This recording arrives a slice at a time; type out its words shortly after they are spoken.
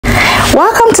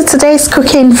Welcome to today's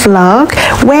cooking vlog,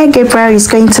 where Gabriel is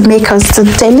going to make us the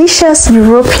delicious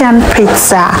European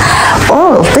pizza.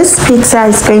 Oh, this pizza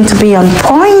is going to be on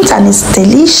point and it's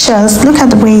delicious. Look at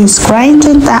the way he's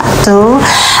grinding that dough.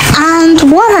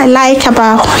 And what I like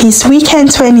about his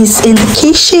weekends when he's in the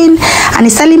kitchen and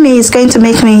he's telling me he's going to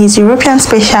make me his European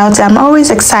specialty, I'm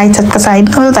always excited because I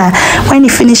know that when he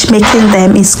finishes making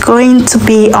them, it's going to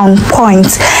be on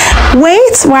point.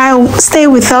 Stay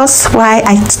with us while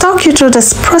I talk you through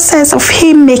this process of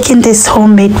him making this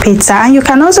homemade pizza, and you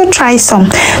can also try some.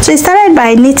 So he started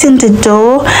by kneading the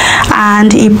dough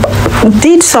and he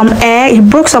did some egg. He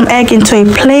broke some egg into a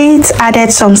plate,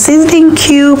 added some seasoning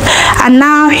cube, and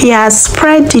now he has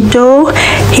spread the dough.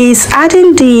 He's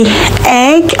adding the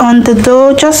egg on the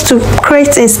dough just to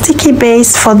create a sticky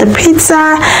base for the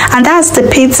pizza, and that's the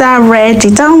pizza ready.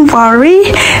 Don't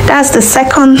worry, that's the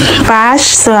second batch.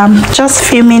 So I'm just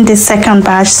filming the second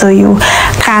batch so you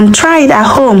can try it at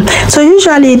home. So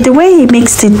usually the way he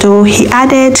mixed the dough, he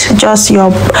added just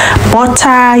your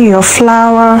butter, your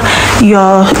flour,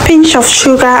 your pinch of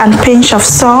sugar and pinch of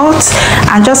salt,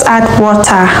 and just add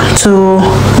water to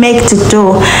make the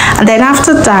dough. And then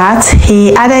after that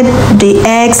he added the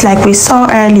eggs like we saw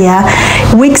earlier,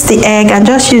 whisked the egg and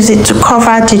just use it to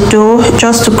cover the dough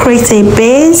just to create a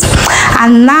base.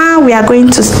 And now we are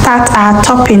going to start our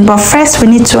topping, but first we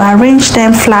need to arrange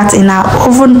them flat in our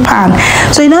oven pan.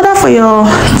 So in order for your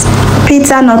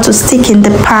pizza not to stick in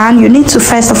the pan, you need to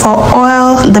first of all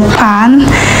oil the pan,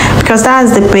 because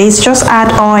that's the base. Just add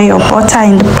oil or butter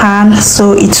in the pan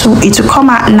so it will come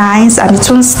out nice and it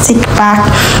won't stick back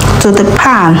to the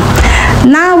pan.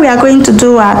 Now we are going to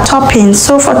do our toppings.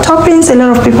 So for toppings, a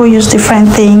lot of people use different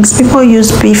things. People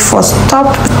use beef for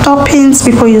toppings,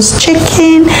 people use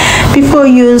chicken, people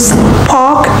use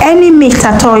pork, any meat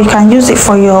at all, you can use it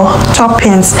for your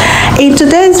toppings. In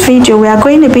today's video we are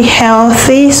going to be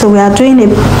healthy, so we are doing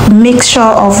a mixture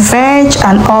of veg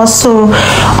and also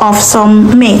of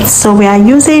some meat. So we are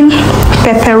using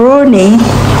pepperoni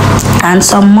and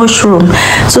some mushroom.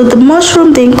 So the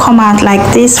mushroom didn't come out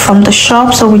like this from the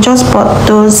shop, so we just bought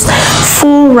those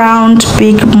full round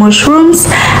big mushrooms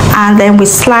and then we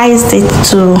sliced it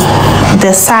to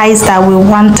the size that we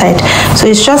wanted. So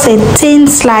it's just a thin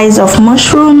slice of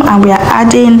mushroom and we are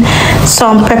adding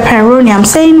some pepperoni. I'm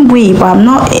saying we, but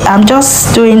I'm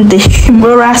just doing the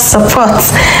moral support.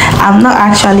 I'm not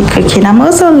actually cooking. I'm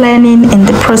also learning in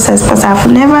the process because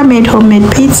I've never made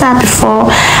homemade pizza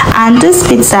before, and this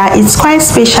pizza is quite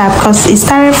special because it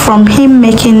started from him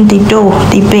making the dough,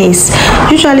 the base.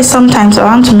 Usually sometimes I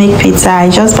want to make pizza, I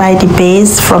just buy the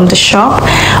base from the shop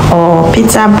or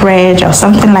pizza bread or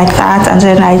something like that, and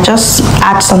then I just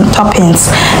add some toppings.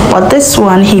 But this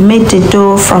one, he made the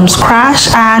dough from scratch,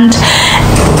 and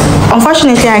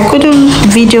unfortunately I couldn't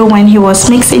video when he was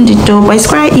mixing the dough, but it's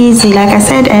quite easy. Like I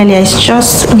said earlier, it's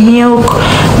just milk,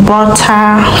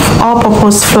 butter,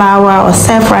 all-purpose flour or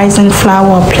self-rising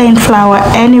flour or plain flour.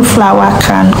 Any flour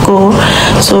can go.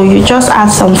 So you just add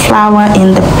some flour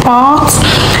in the pot,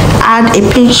 add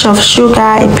a pinch of sugar,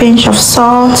 a pinch of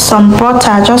salt, some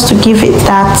butter just to give it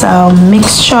that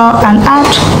mixture, and add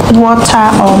water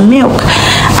or milk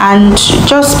and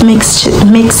just mix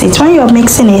it. When you're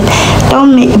mixing it,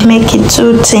 don't make it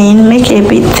too thin, make it a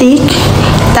bit thick.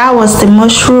 That was the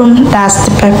mushroom, that's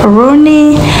the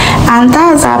pepperoni, and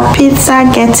that's our pizza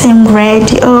getting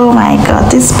ready. Oh my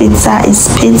god, this pizza is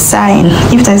pizzaing,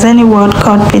 if there's any word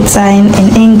called pizzaing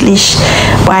in English,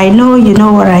 but I know you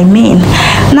know what I mean.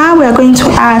 Now we are going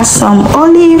to add some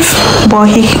olive,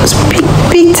 but he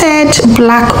pitted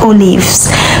black olives.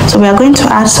 So we are going to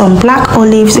add some black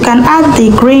olives. You can add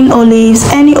the green olives,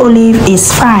 any olive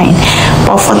is fine,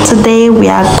 but for today we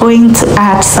are going to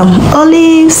add some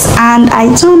olives. And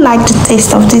I do like the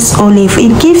taste of this olive.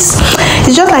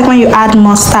 It's just like when you add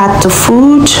mustard to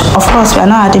food. Of course we are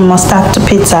not adding mustard to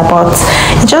pizza, but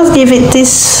it just gives it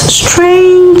this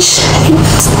strange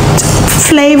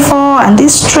flavor and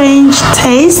this strange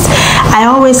taste. I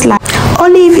always like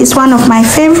olive. Is one of my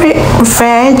favorite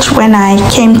veg. When I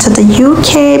came to the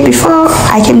UK, before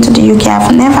I came to the UK,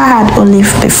 I've never had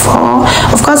olive before.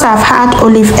 Of course I've had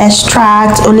olive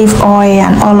extract, olive oil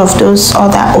and all of those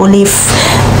other olive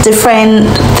different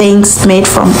things made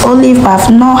from olive, but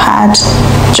I've not had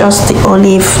just the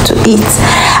olive to eat.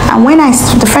 And when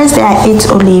the first day I ate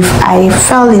olive, I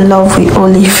fell in love with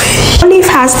olive. Olive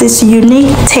has this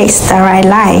unique taste that I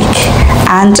like,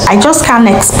 and I just can't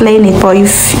explain it. But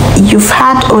if you've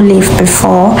had olive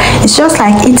before, it's just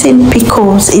like eating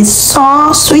pickles. It's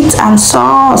so sweet and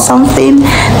sour or something.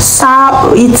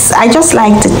 Sour. I just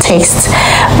like the taste.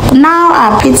 Now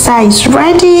our pizza is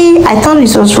ready. I thought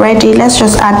it was ready. Let's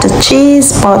just add the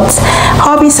cheese, but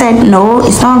hubby said no,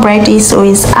 it's not ready, so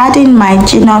he's adding my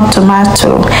Gino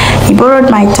tomato. He borrowed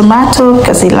my tomato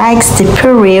because he likes the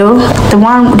puree.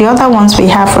 The other ones we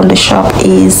have from the shop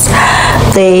is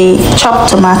the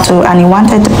chopped tomato, and he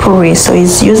wanted the puree, so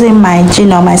he's using my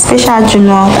Gino, my special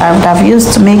Gino that I would have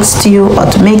used to make stew or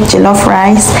to make jollof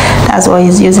rice. That's what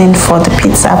he's using for the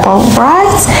pizza. But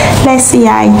right, let's see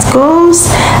how it goes.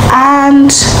 And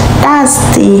that's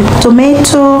the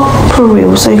tomato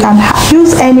puree, so you can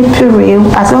use any puree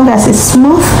as long as it's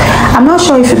smooth. I'm not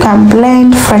sure if you can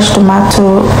blend fresh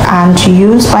tomato and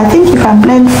use, but I think you can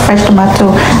blend fresh tomato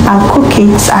and cook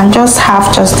it and just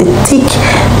have just the thick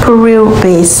puree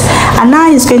base. And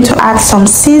now he's going to add some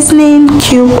seasoning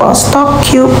cube or stock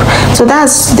cube, so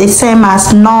that's the same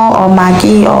as Knorr or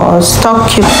Maggi or stock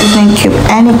cube, seasoning cube,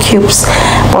 any cubes,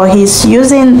 but he's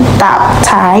using that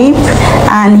type.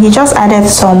 And he just added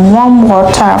some warm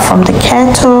water from the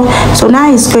kettle, so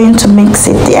now he's going to mix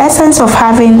it. The essence of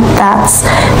having that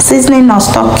seasoning or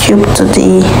stock cube to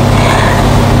the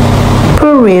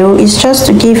puree is just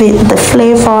to give it the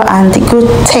flavor and the good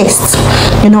taste.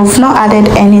 You know, we've not added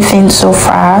anything so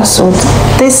far, so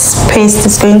this paste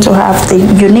is going to have the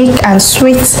unique and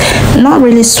sweet, not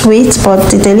really sweet, but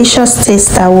the delicious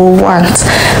taste that we want.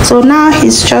 So now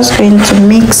he's just going to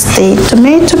mix the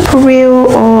tomato puree.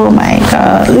 Oh my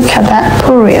god, look at that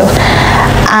puree.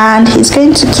 And he's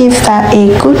going to give that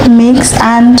a good mix.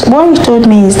 And what he told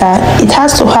me is that it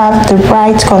has to have the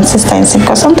right consistency,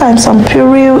 because sometimes some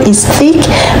puree is thick,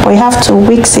 but you have to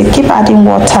whisk it, keep adding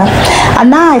water.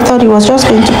 And now I thought he was just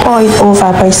going to pour it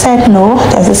over, but he said no,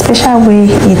 there's a special way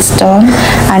it's done,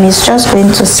 and he's just going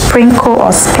to sprinkle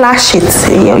or splash it.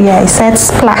 Yeah, he said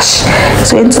splash.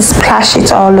 He's going to splash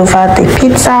it all over the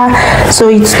pizza, so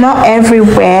it's not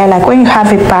everywhere. Like when you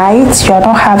have a bite, you're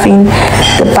not having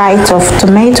the bite of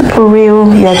tomato puree,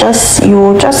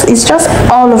 it's just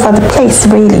all over the place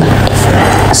really.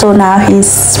 So now he's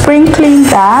sprinkling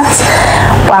that.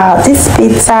 Wow, this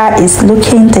pizza is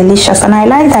looking delicious, and I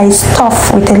like that it's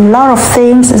tough with a lot of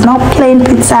things. It's not plain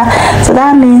pizza, so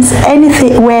that means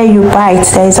anything where you bite,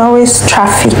 there is always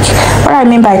traffic. What I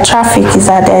mean by traffic is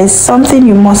that there is something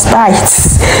you must bite.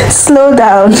 Slow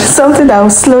down, something that will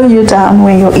slow you down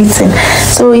when you're eating.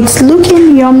 So it's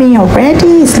looking yummy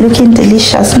already. It's looking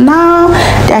delicious. Now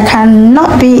there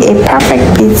cannot be a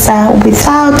perfect pizza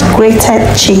without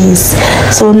grated cheese.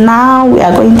 So now we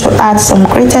are going to add some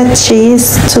grated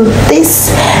cheese to this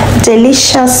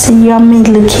delicious, yummy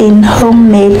looking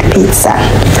homemade pizza.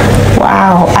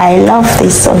 Wow, I love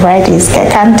this already.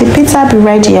 Can the pizza be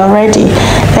ready already?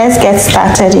 Let's get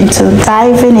started into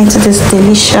diving into this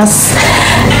delicious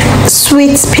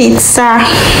sweet pizza.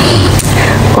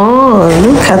 Oh,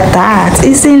 look at that.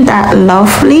 Isn't that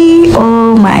lovely?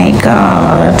 Oh my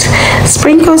god.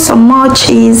 Sprinkle some more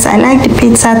cheese. I like the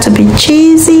pizza to be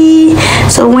cheesy,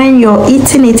 so when you're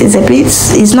eating it,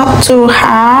 it's not too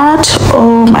hard.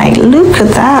 Oh my, look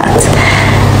at that.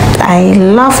 I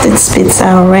love this pizza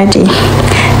already.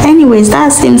 Anyways,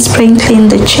 that's him sprinkling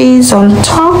the cheese on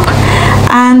top,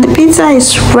 and the pizza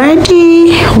is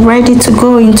ready to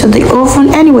go into the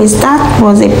oven. Anyways, that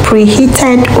was a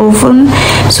preheated oven,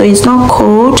 so it's not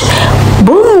cold.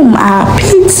 Boom, our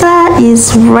pizza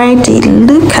is ready.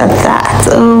 Look at that.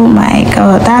 Oh my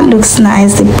god, that looks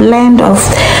nice. The blend of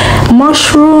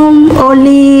mushroom,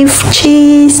 olive,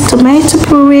 cheese, tomato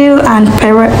puree, and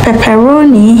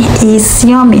pepperoni is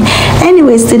yummy.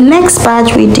 Anyways, the next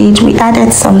batch we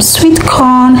added some sweet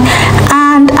corn,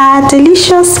 and our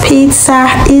delicious pizza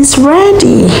is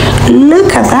ready.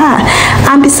 Look at that.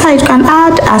 And besides, you can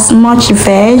add as much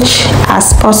veg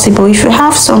as possible. If you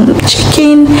have some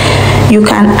chicken, you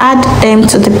can add them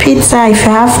to the pizza. If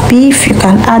you have beef, you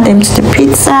can add them to the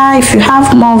pizza. If you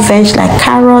have more veg like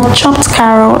carrot, chopped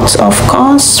carrots, of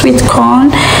course, sweet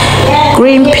corn,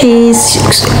 green peas,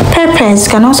 peppers,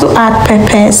 you can also add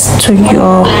peppers to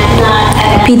your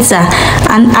pizza.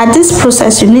 And at this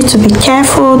process, you need to be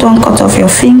careful. Don't cut off your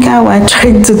finger while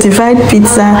trying to divide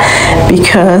pizza,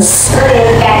 because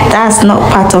that's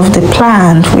not part of the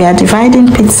plan. We are dividing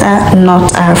pizza,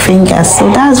 not our fingers. So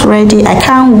that's ready. I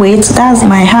can't wait. That's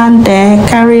my hand there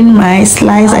carrying my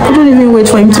slice. I couldn't even wait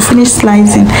for him to finish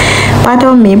slicing.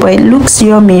 Pardon me, but it looks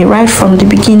yummy right from the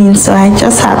beginning, so I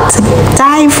just have to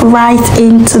dive right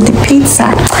into the pizza.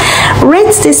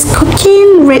 Rate this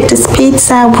cooking, rate this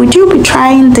pizza. Would you be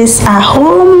trying this at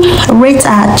home? Rate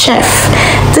our chef.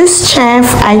 This chef,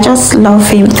 I just love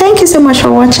him. Thank you so much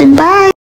for watching. Bye.